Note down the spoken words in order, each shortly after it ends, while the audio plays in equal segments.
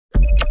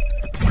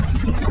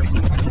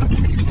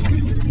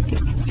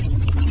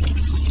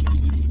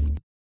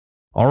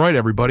All right,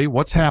 everybody,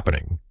 what's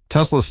happening?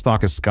 Tesla's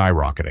stock is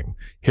skyrocketing,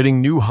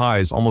 hitting new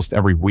highs almost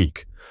every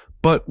week.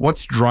 But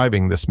what's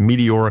driving this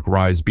meteoric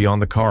rise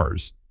beyond the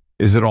cars?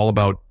 Is it all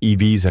about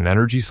EVs and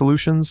energy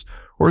solutions,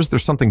 or is there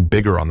something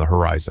bigger on the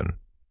horizon?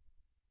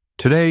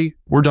 Today,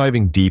 we're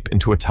diving deep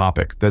into a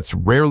topic that's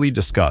rarely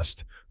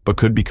discussed, but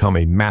could become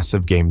a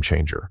massive game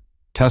changer: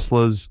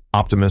 Tesla's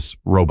Optimus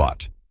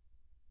robot.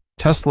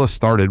 Tesla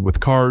started with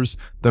cars,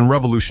 then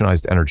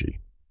revolutionized energy.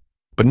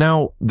 But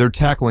now they're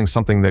tackling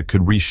something that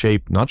could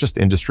reshape not just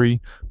industry,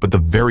 but the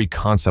very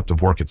concept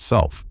of work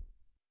itself.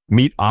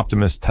 Meet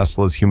Optimus,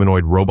 Tesla's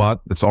humanoid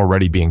robot that's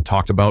already being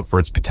talked about for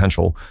its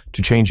potential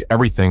to change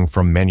everything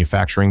from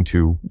manufacturing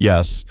to,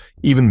 yes,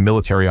 even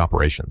military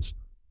operations.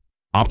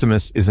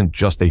 Optimus isn't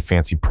just a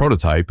fancy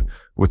prototype.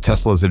 With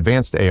Tesla's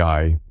advanced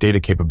AI, data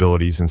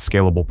capabilities, and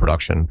scalable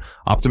production,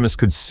 Optimus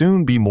could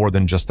soon be more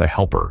than just a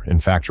helper in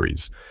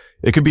factories.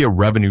 It could be a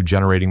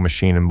revenue-generating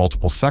machine in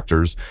multiple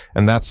sectors,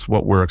 and that's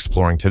what we're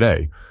exploring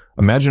today.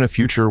 Imagine a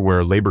future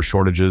where labor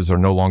shortages are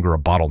no longer a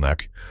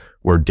bottleneck,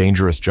 where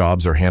dangerous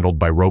jobs are handled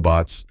by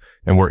robots,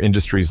 and where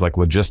industries like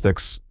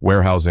logistics,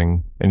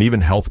 warehousing, and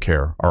even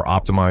healthcare are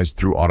optimized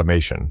through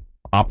automation.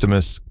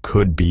 Optimus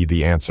could be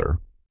the answer.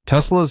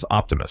 Tesla's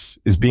Optimus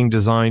is being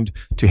designed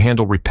to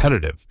handle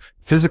repetitive,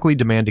 physically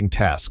demanding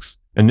tasks,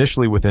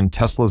 initially within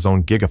Tesla's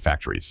own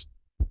gigafactories.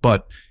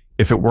 But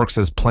if it works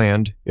as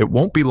planned, it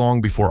won't be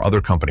long before other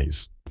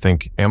companies,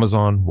 think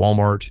Amazon,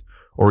 Walmart,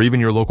 or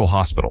even your local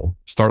hospital,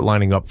 start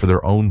lining up for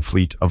their own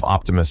fleet of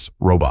Optimus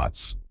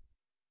robots.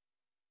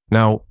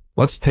 Now,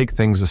 let's take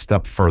things a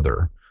step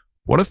further.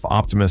 What if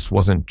Optimus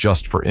wasn't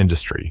just for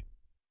industry?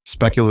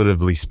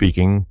 Speculatively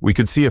speaking, we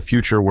could see a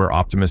future where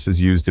Optimus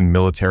is used in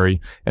military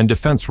and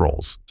defense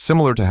roles,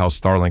 similar to how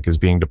Starlink is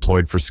being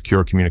deployed for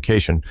secure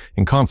communication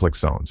in conflict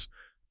zones.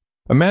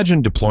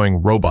 Imagine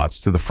deploying robots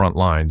to the front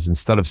lines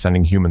instead of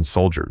sending human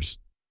soldiers.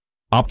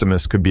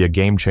 Optimus could be a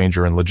game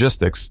changer in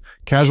logistics,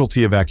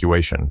 casualty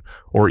evacuation,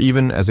 or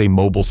even as a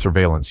mobile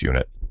surveillance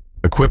unit.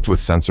 Equipped with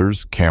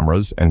sensors,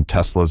 cameras, and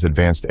Tesla's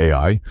advanced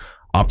AI,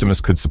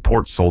 Optimus could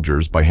support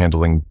soldiers by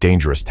handling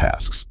dangerous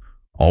tasks,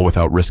 all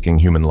without risking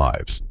human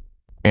lives.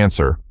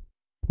 Answer: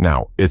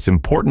 Now, it's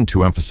important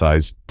to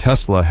emphasize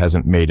Tesla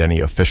hasn't made any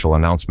official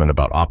announcement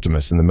about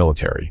Optimus in the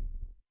military.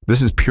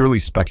 This is purely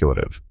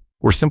speculative.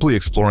 We're simply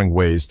exploring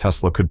ways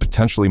Tesla could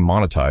potentially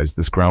monetize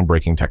this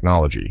groundbreaking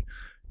technology.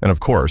 And of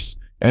course,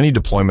 any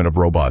deployment of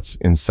robots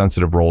in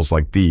sensitive roles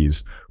like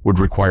these would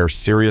require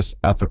serious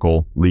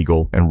ethical,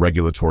 legal, and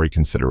regulatory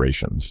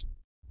considerations.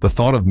 The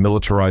thought of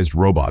militarized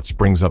robots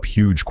brings up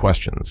huge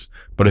questions,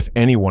 but if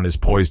anyone is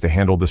poised to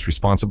handle this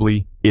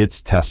responsibly,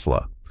 it's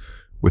Tesla.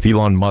 With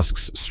Elon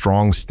Musk's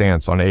strong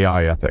stance on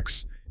AI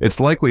ethics, it's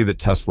likely that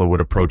Tesla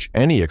would approach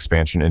any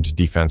expansion into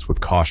defense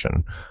with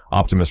caution.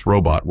 Optimus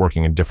robot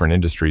working in different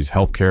industries,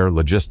 healthcare,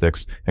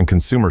 logistics, and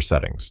consumer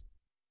settings.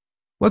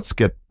 Let's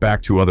get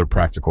back to other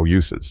practical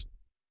uses.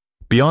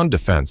 Beyond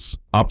defense,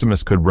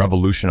 Optimus could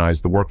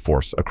revolutionize the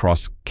workforce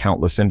across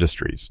countless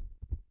industries.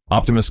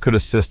 Optimus could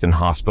assist in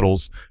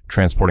hospitals,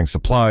 transporting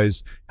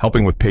supplies,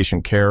 helping with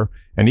patient care,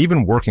 and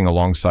even working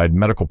alongside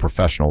medical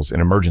professionals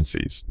in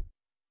emergencies.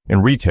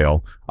 In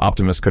retail,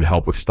 Optimus could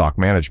help with stock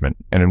management,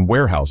 and in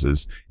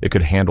warehouses, it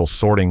could handle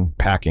sorting,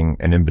 packing,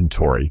 and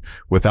inventory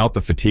without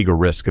the fatigue or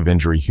risk of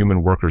injury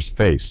human workers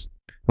face.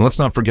 And let's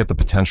not forget the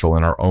potential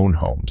in our own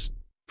homes.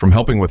 From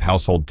helping with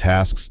household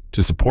tasks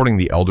to supporting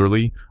the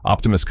elderly,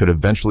 Optimus could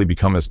eventually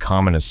become as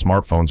common as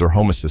smartphones or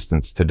home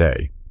assistants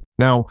today.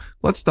 Now,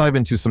 let's dive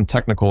into some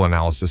technical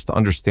analysis to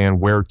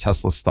understand where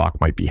Tesla stock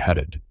might be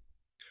headed.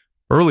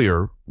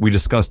 Earlier, we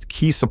discussed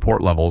key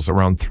support levels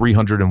around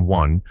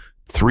 301,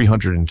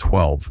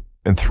 312,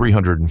 and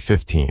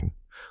 315,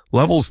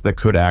 levels that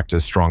could act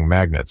as strong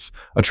magnets,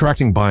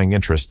 attracting buying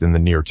interest in the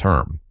near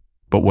term.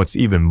 But what's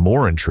even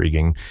more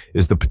intriguing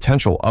is the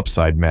potential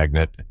upside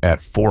magnet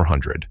at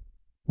 400.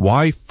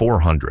 Why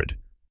 400?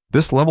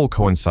 This level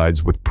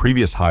coincides with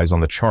previous highs on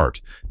the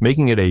chart,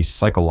 making it a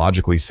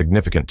psychologically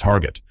significant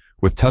target.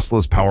 With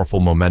Tesla's powerful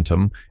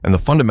momentum and the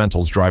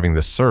fundamentals driving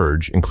this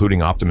surge,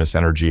 including Optimus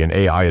energy and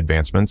AI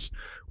advancements,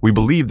 we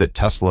believe that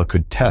Tesla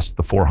could test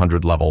the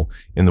 400 level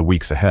in the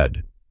weeks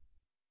ahead.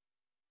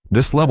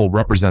 This level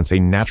represents a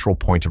natural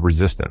point of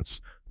resistance,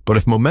 but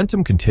if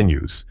momentum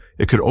continues,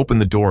 it could open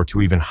the door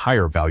to even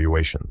higher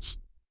valuations.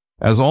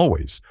 As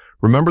always,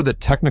 remember that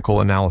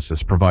technical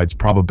analysis provides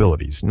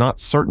probabilities, not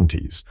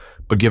certainties,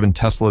 but given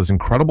Tesla's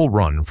incredible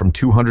run from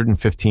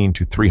 215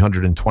 to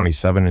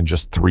 327 in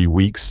just 3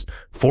 weeks,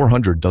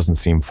 400 doesn't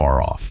seem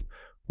far off.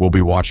 We'll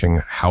be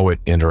watching how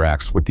it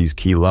interacts with these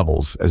key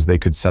levels as they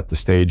could set the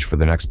stage for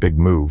the next big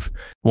move.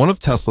 One of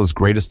Tesla's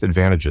greatest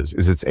advantages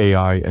is its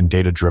AI and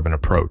data-driven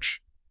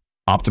approach.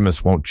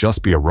 Optimus won't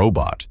just be a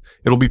robot.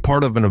 It'll be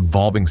part of an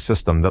evolving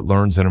system that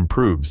learns and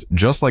improves,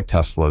 just like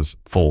Tesla's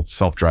full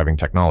self-driving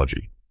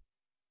technology.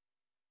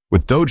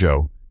 With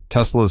Dojo,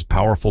 Tesla's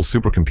powerful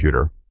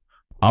supercomputer,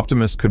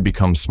 Optimus could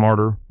become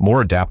smarter, more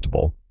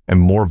adaptable,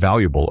 and more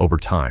valuable over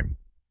time.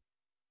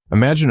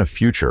 Imagine a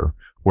future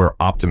where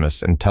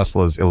Optimus and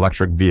Tesla's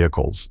electric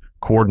vehicles,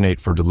 coordinate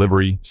for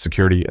delivery,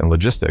 security, and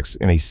logistics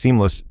in a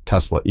seamless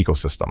Tesla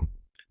ecosystem.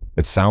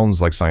 It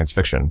sounds like science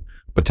fiction,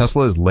 but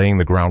Tesla is laying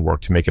the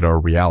groundwork to make it a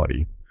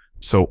reality.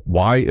 So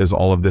why is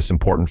all of this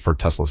important for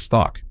Tesla's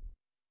stock?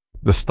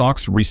 The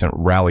stock's recent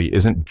rally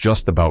isn't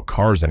just about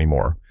cars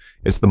anymore.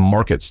 It's the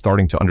market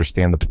starting to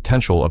understand the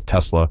potential of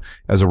Tesla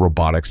as a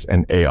robotics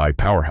and AI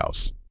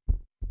powerhouse.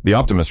 The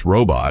Optimus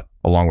robot,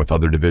 along with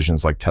other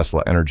divisions like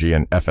Tesla Energy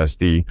and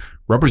FSD,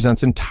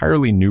 represents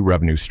entirely new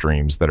revenue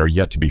streams that are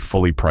yet to be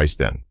fully priced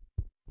in.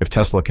 If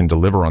Tesla can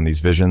deliver on these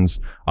visions,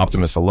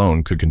 Optimus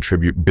alone could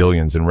contribute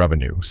billions in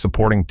revenue,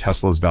 supporting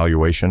Tesla's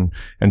valuation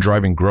and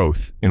driving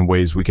growth in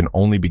ways we can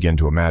only begin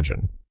to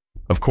imagine.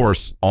 Of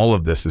course, all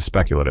of this is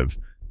speculative.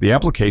 The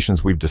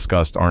applications we've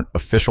discussed aren't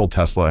official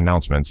Tesla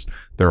announcements.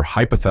 They're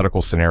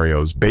hypothetical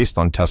scenarios based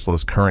on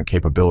Tesla's current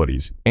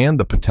capabilities and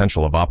the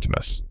potential of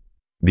Optimus.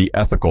 The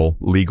ethical,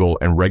 legal,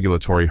 and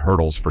regulatory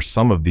hurdles for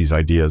some of these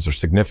ideas are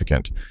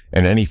significant,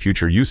 and any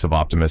future use of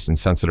Optimus in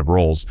sensitive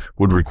roles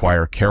would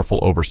require careful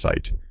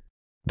oversight.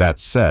 That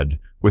said,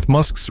 with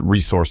Musk's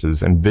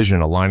resources and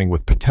vision aligning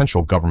with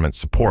potential government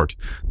support,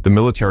 the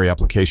military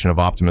application of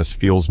Optimus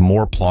feels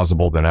more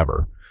plausible than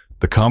ever.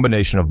 The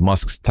combination of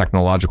Musk's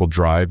technological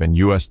drive and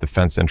U.S.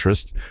 defense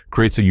interest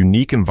creates a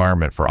unique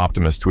environment for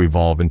Optimus to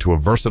evolve into a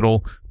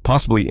versatile,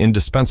 possibly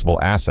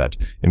indispensable asset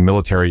in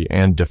military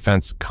and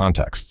defense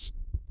contexts.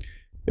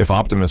 If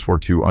Optimus were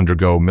to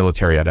undergo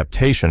military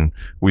adaptation,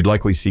 we'd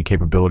likely see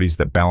capabilities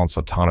that balance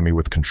autonomy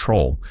with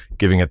control,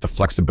 giving it the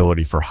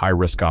flexibility for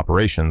high-risk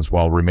operations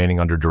while remaining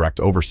under direct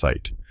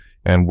oversight.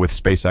 And with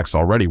SpaceX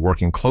already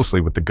working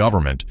closely with the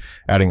government,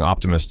 adding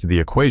Optimus to the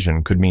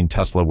equation could mean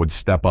Tesla would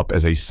step up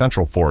as a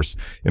central force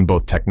in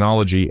both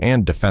technology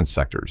and defense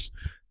sectors.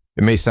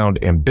 It may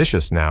sound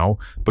ambitious now,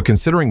 but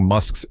considering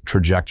Musk's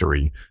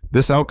trajectory,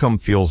 this outcome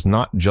feels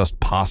not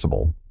just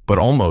possible, but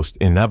almost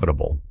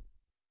inevitable.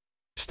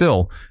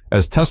 Still,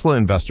 as Tesla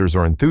investors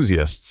or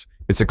enthusiasts,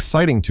 it's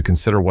exciting to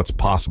consider what's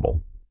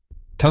possible.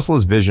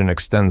 Tesla's vision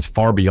extends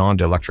far beyond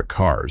electric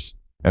cars,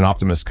 and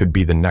Optimus could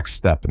be the next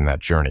step in that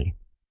journey.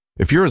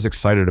 If you're as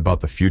excited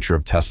about the future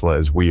of Tesla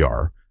as we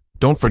are,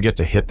 don't forget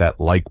to hit that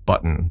like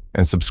button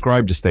and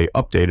subscribe to stay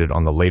updated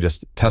on the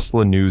latest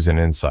Tesla news and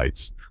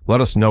insights.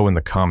 Let us know in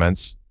the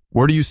comments,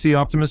 where do you see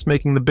Optimus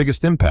making the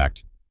biggest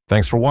impact?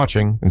 Thanks for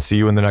watching, and see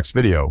you in the next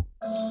video.